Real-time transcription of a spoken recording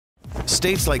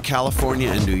States like California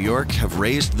and New York have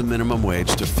raised the minimum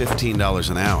wage to $15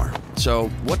 an hour. So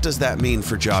what does that mean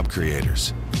for job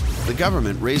creators? The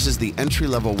government raises the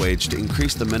entry-level wage to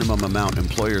increase the minimum amount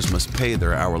employers must pay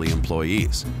their hourly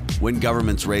employees. When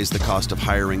governments raise the cost of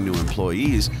hiring new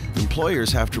employees,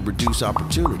 employers have to reduce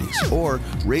opportunities or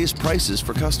raise prices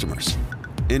for customers.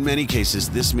 In many cases,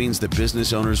 this means that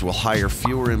business owners will hire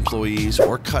fewer employees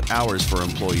or cut hours for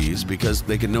employees because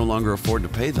they can no longer afford to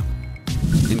pay them.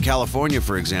 In California,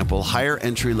 for example, higher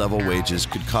entry-level wages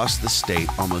could cost the state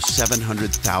almost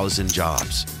 700,000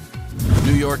 jobs.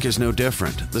 New York is no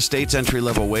different. The state's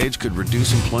entry-level wage could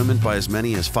reduce employment by as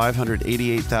many as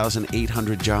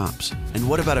 588,800 jobs. And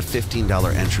what about a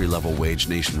 $15 entry-level wage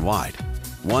nationwide?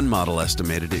 One model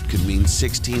estimated it could mean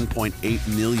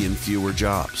 16.8 million fewer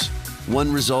jobs.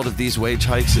 One result of these wage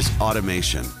hikes is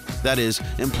automation. That is,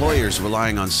 employers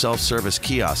relying on self-service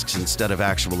kiosks instead of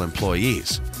actual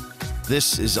employees.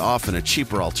 This is often a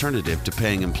cheaper alternative to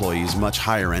paying employees much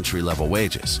higher entry-level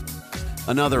wages.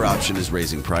 Another option is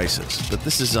raising prices, but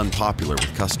this is unpopular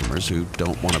with customers who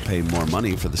don't want to pay more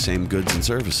money for the same goods and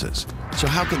services. So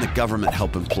how can the government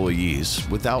help employees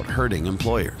without hurting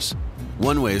employers?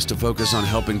 One way is to focus on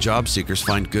helping job seekers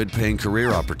find good-paying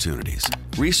career opportunities.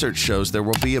 Research shows there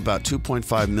will be about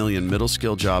 2.5 million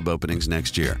middle-skill job openings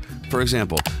next year. For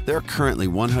example, there are currently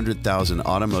 100,000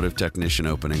 automotive technician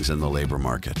openings in the labor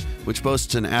market, which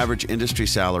boasts an average industry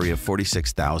salary of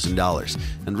 $46,000,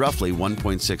 and roughly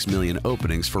 1.6 million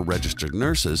openings for registered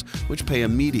nurses, which pay a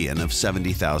median of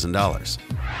 $70,000.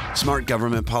 Smart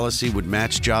government policy would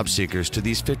match job seekers to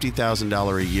these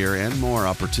 $50,000 a year and more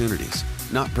opportunities,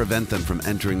 not prevent them from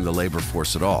entering the labor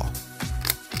force at all.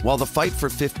 While the fight for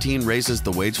 15 raises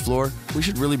the wage floor, we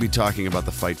should really be talking about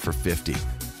the fight for 50,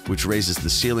 which raises the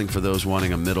ceiling for those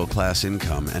wanting a middle-class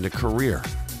income and a career.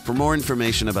 For more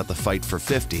information about the fight for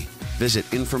 50, visit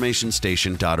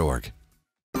informationstation.org.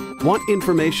 Want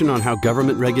information on how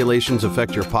government regulations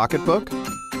affect your pocketbook?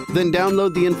 Then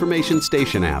download the Information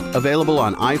Station app, available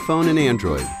on iPhone and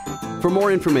Android. For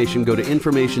more information, go to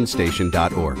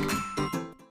informationstation.org.